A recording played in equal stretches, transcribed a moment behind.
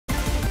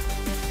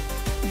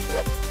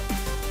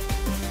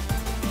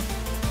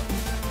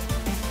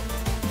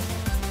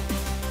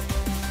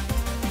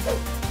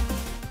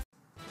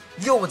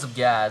Yo, what's up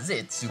guys,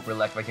 it's Super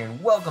Electric here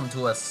and welcome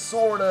to a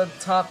sorta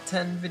top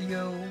 10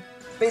 video.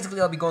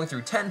 Basically, I'll be going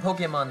through 10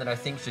 Pokemon that I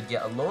think should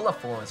get Alola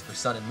forms for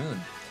Sun and Moon.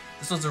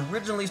 This was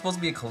originally supposed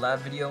to be a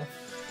collab video,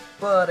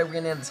 but I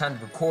ran out of time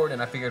to record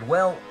and I figured,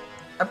 well,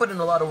 I put in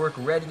a lot of work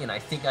already and I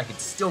think I could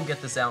still get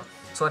this out,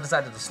 so I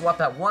decided to swap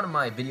out one of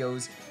my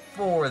videos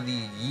for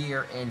the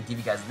year and give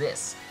you guys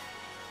this.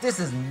 This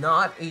is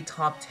not a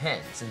top 10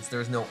 since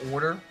there's no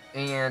order,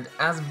 and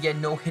as of yet,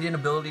 no hidden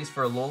abilities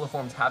for Alola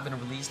forms have been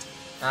released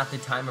at the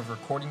time of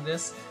recording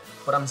this,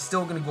 but I'm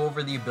still going to go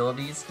over the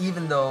abilities,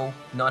 even though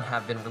none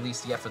have been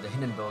released yet for the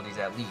hidden abilities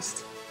at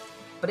least.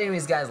 But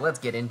anyways guys, let's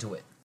get into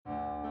it.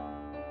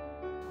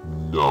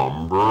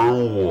 Number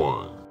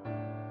 1.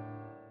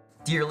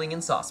 Deerling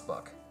and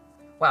Saucebuck.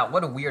 Wow,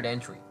 what a weird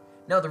entry.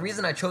 Now the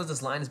reason I chose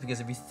this line is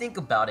because if you think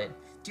about it,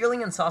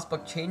 Deerling and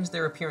Saucebuck changed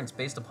their appearance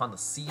based upon the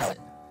season.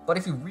 But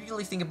if you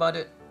really think about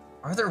it,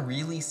 are there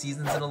really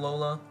seasons in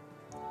Alola?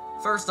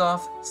 First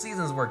off,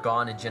 seasons were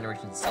gone in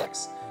Generation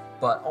 6.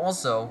 But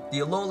also, the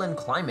Alolan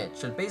climate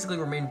should basically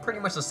remain pretty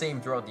much the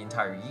same throughout the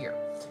entire year.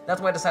 That's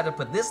why I decided to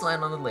put this line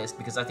on the list,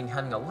 because I think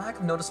having a lack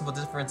of noticeable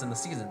difference in the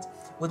seasons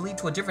would lead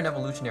to a different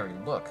evolutionary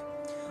look.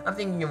 I'm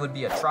thinking it would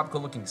be a tropical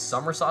looking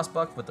summer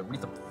Saucebuck with a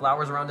wreath of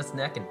flowers around its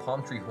neck and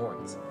palm tree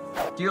horns.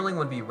 Deerling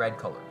would be red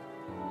colored.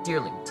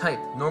 Deerling, type,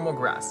 normal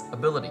grass,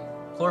 ability,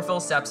 chlorophyll,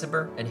 sap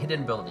sipper, and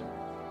hidden ability,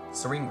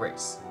 serene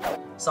grace.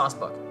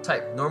 Saucebuck,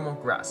 type, normal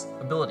grass,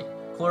 ability,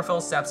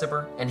 chlorophyll, sap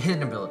sipper, and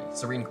hidden ability,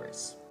 serene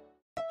grace.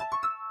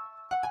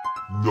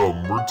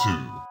 Number 2.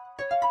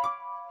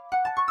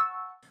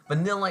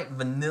 Vanillite,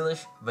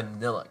 Vanillish,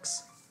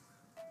 Vanillix.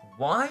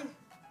 Why?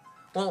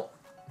 Well,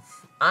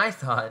 I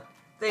thought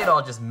they'd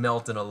all just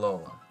melt in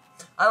Alola.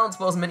 I don't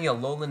suppose many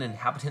Alolan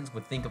inhabitants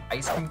would think of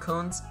ice cream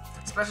cones,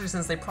 especially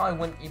since they probably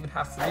wouldn't even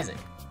have freezing.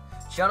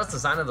 Shout out to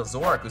Zina the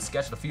Zorak, who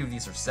sketched a few of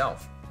these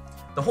herself.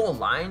 The whole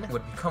line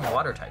would become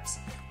water types,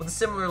 with a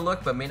similar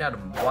look but made out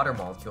of water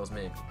molecules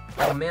maybe,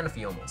 like a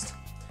Manaphy almost.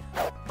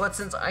 But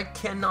since I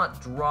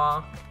cannot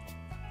draw,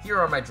 here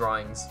are my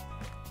drawings,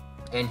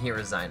 and here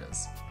is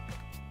Zina's.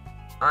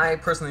 I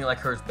personally like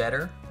hers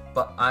better,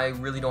 but I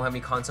really don't have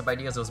any concept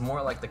ideas. It was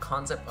more like the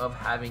concept of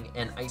having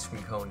an ice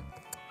cream cone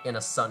in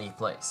a sunny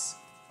place.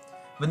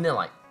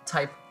 Vanillite,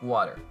 type,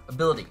 water,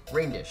 ability,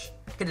 rain dish,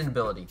 hidden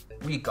ability,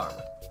 weak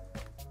armor.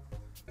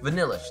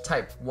 Vanillish,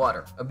 type,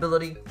 water,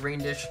 ability, rain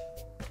dish,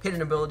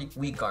 hidden ability,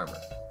 weak armor.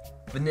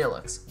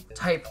 Vanillix,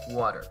 type,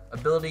 water,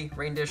 ability,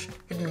 rain dish,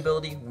 hidden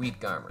ability,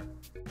 weak armor.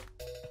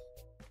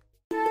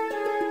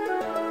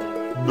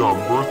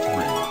 Number 3.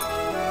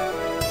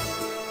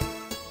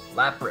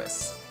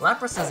 Lapras.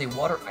 Lapras is a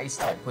water ice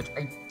type, which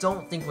I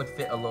don't think would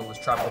fit Alola's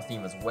tropical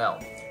theme as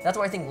well. That's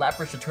why I think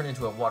Lapras should turn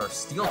into a water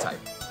steel type,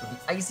 with the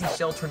icy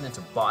shell turned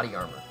into body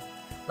armor.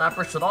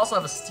 Lapras should also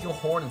have a steel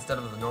horn instead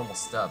of the normal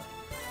stub.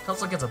 It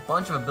also gets a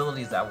bunch of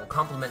abilities that will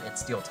complement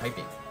its steel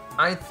typing.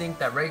 I think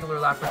that regular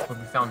Lapras would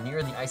be found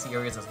near the icy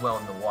areas as well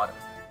in the water.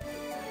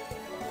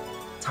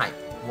 Type,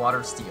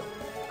 water steel.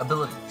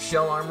 Ability,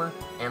 shell armor,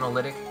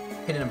 analytic,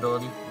 hidden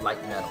ability,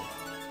 light metal.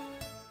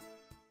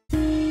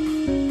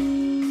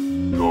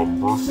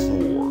 Number 4.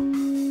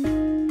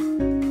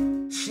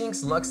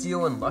 Shinx,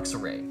 Luxio, and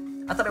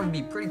Luxray. I thought it would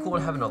be pretty cool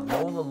to have an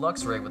Alola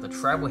Luxray with a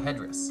tribal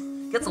headdress.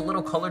 Gets a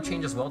little color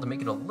change as well to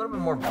make it a little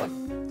bit more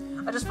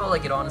blue. I just felt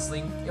like it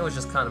honestly, it was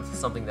just kind of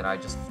something that I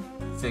just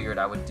figured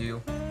I would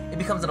do. It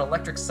becomes an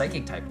electric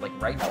psychic type like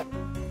Raichu.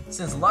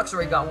 Since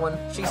Luxray got one,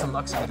 Shinx and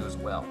Luxio do as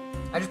well.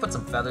 I just put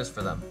some feathers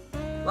for them.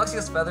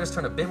 Luxio's feathers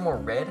turn a bit more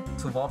red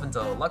to evolve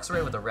into a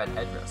Luxray with a red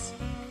headdress.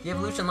 The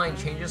evolution line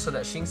changes so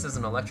that Shinx is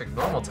an electric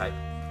normal type,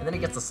 and then it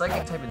gets a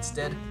psychic type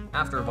instead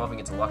after evolving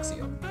into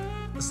Luxio.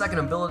 The second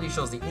ability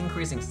shows the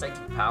increasing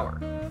psychic power.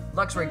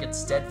 Luxray gets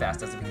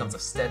steadfast as it becomes a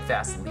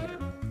steadfast leader.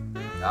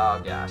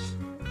 Oh gosh.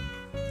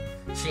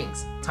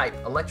 Shinx, type,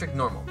 electric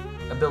normal,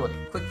 ability,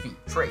 quick feet,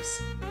 trace,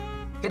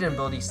 hidden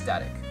ability,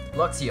 static.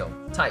 Luxio,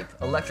 type,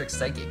 electric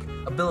psychic,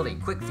 ability,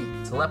 quick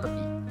feet,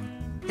 telepathy,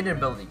 hidden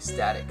ability,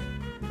 static.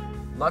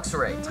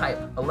 Luxray, type,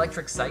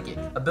 electric psychic,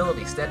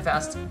 ability,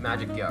 steadfast,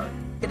 magic guard,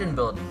 hidden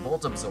ability,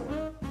 bolt absorb.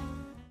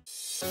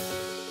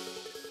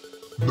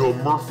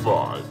 Number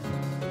 5.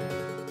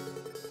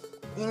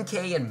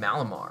 Inkay and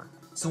Malamar.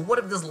 So what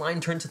if this line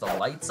turned to the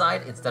light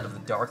side instead of the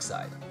dark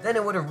side? Then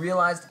it would have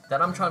realized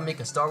that I'm trying to make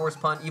a Star Wars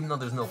pun even though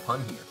there's no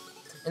pun here.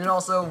 And it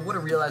also would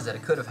have realized that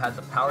it could have had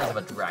the powers of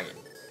a dragon.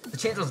 The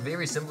change was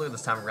very similar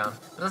this time around,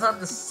 but I thought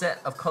this set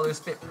of colors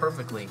fit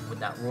perfectly with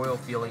that royal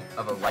feeling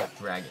of a light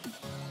dragon.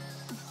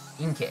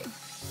 Inkay,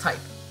 type,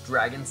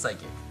 dragon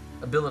psychic,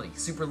 ability,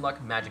 super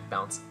luck, magic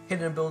bounce,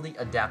 hidden ability,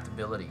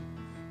 adaptability.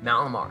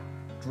 Malamar,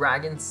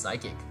 dragon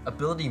psychic,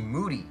 ability,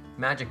 moody,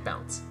 magic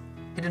bounce,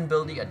 hidden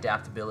ability,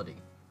 adaptability.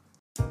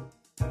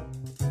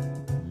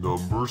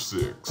 Number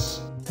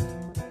 6.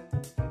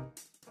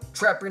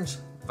 Trapinch,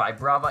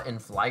 Vibrava, and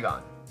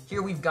Flygon.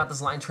 Here we've got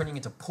this line turning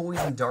into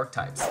poison dark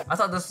types. I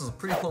thought this was a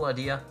pretty cool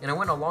idea, and I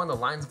went along the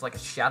lines of like a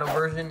shadow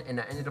version, and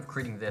I ended up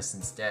creating this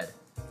instead.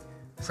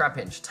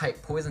 Trapinch,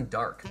 type Poison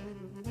Dark.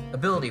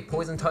 Ability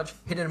Poison Touch,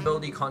 hidden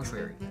ability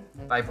Contrary.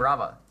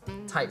 Vibrava,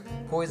 type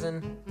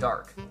Poison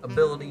Dark.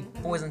 Ability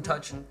Poison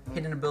Touch,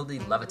 hidden ability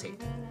Levitate.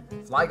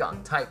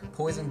 Flygon, type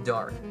Poison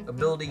Dark.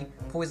 Ability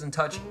Poison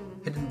Touch,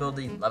 hidden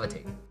ability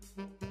Levitate.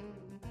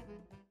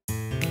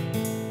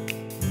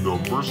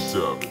 Number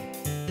 7.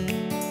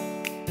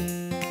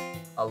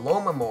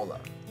 Alomamola.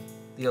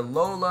 The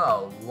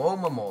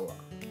Alomamola.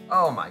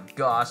 Oh my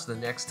gosh, the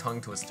next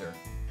tongue twister.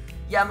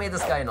 Yeah, I made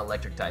this guy an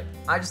electric type.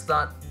 I just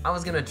thought I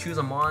was gonna choose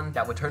a mon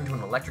that would turn to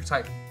an electric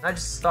type. And I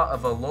just thought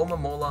of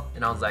Alomamola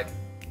and I was like,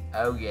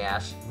 oh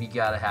gosh, we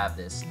gotta have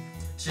this.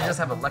 Should just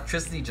have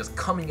electricity just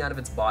coming out of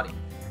its body.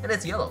 And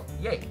it's yellow,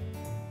 yay.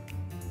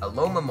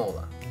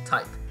 Alomamola,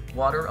 type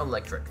Water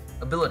Electric.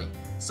 Ability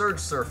Surge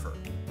Surfer.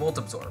 Volt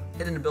Absorb.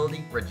 Hidden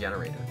ability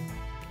Regenerator.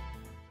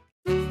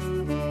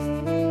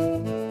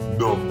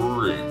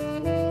 Number 8.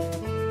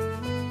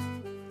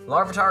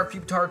 Larvitar,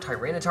 Pupitar,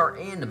 Tyranitar,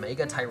 and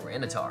Mega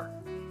Tyranitar.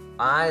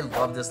 I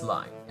love this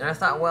line, and I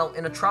thought, well,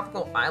 in a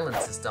tropical island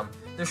system,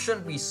 there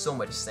shouldn't be so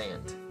much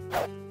sand.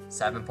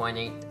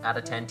 7.8 out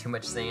of 10, too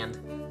much sand.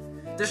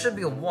 There should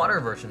be a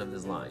water version of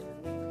this line.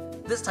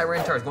 This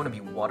Tyranitar is going to be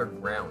water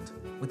ground,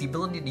 with the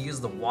ability to use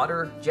the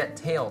water jet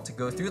tail to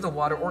go through the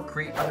water or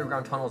create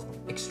underground tunnels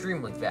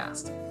extremely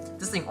fast.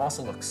 This thing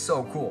also looks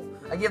so cool.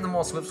 I gave them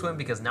all Swift Swim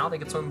because now they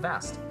can swim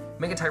fast.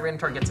 Mega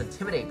Tyranitar gets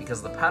Intimidate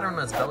because of the pattern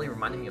on its belly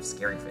reminding me of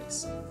Scary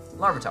Face.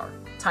 Larvitar,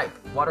 type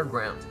Water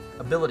Ground.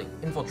 Ability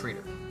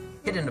Infiltrator.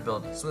 Hidden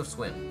ability Swift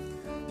Swim.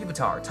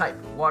 Pupitar, type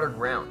Water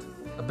Ground.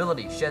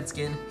 Ability Shed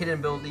Skin. Hidden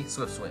ability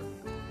Swift Swim.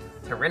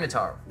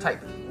 Tyranitar,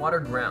 type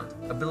Water Ground.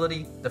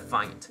 Ability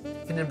Defiant.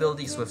 Hidden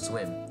ability Swift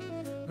Swim.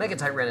 Mega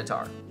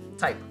Tyranitar,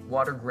 type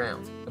Water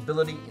Ground.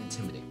 Ability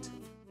Intimidate.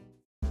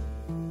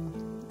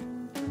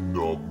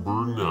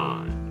 Number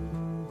 9.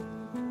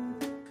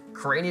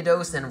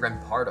 Cranidos and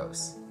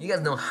Rampardos. You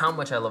guys know how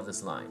much I love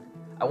this line.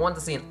 I want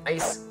to see an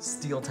Ice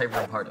Steel type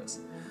Rampardos.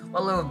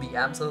 While it would be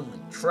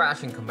absolutely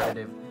trash and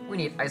competitive, we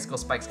need icicle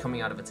spikes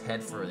coming out of its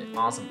head for the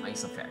awesome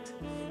ice effect.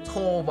 Its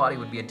whole body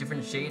would be a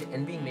different shade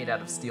and being made out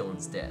of steel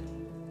instead.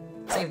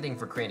 Same thing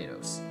for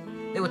Cranidos.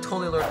 They would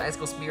totally learn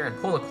Icicle Spear and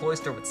pull a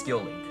Cloyster with Skill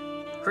Link.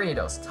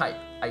 Cranidos, type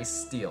Ice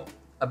Steel.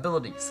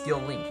 Ability Skill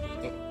Link.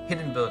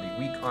 Hidden ability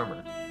Weak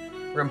Armor.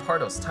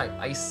 Rampardos, type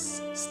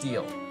Ice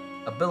Steel.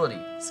 Ability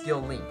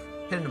Skill Link.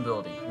 Hidden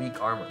ability Weak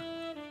Armor.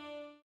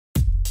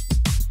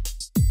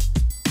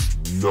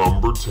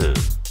 Number 10.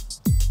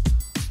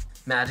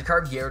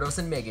 Magikarp, Gyarados,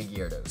 and Mega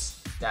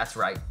Gyarados. That's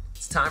right,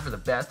 it's time for the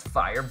best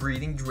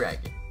fire-breathing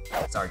dragon.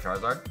 Sorry,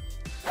 Charizard.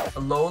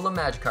 Alola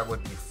Magikarp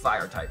would be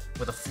fire type,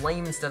 with a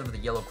flame instead of the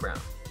yellow crown.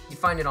 You'd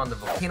find it on the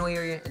volcano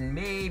area, and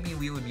maybe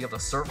we would be able to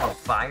surf on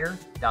fire.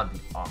 That would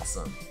be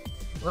awesome.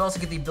 It would also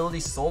get the ability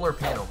Solar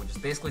Panel, which is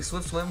basically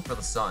Swift Swim for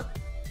the sun.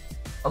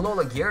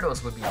 Alola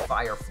Gyarados would be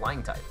fire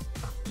flying type.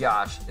 Oh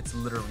gosh, it's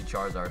literally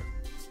Charizard.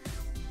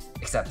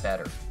 Except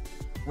better.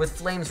 With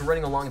flames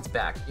running along its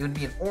back, it would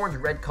be an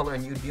orange-red color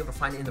and you would be able to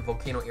find it in the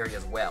volcano area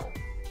as well.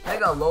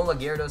 Mega Alola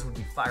Gyarados would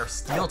be fire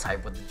steel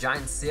type with the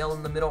giant sail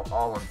in the middle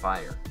all on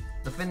fire.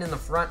 The fin in the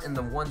front and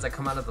the ones that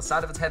come out of the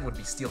side of its head would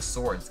be steel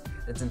swords,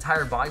 and its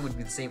entire body would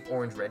be the same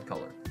orange-red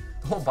color.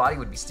 The whole body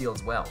would be steel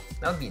as well.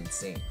 That would be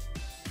insane.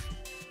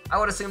 I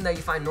would assume that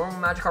you find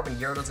normal Magikarp and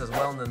Gyarados as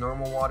well in the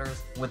normal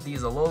waters, with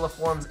these Alola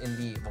forms in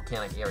the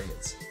volcanic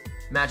areas.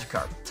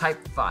 Magikarp,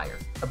 type Fire.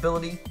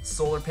 Ability,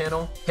 Solar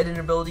Panel. Hidden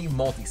ability,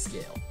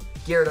 Multi-Scale.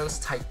 Gyarados,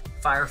 type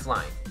Fire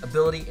Flying.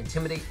 Ability,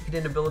 Intimidate.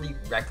 Hidden ability,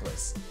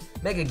 Reckless.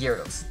 Mega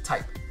Gyarados,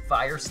 type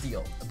Fire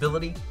Steel.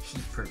 Ability,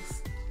 Heat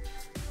Proof.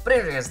 But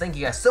anyway guys, thank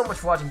you guys so much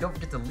for watching. Don't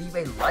forget to leave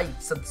a like,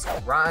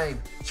 subscribe,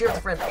 share with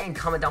a friend, and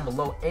comment down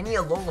below any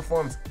Alola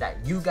forms that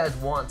you guys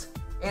want.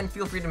 And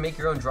feel free to make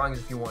your own drawings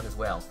if you want as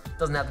well.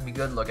 Doesn't have to be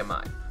good, look at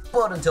mine.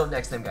 But until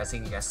next time guys,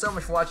 thank you guys so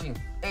much for watching,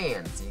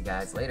 and see you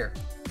guys later.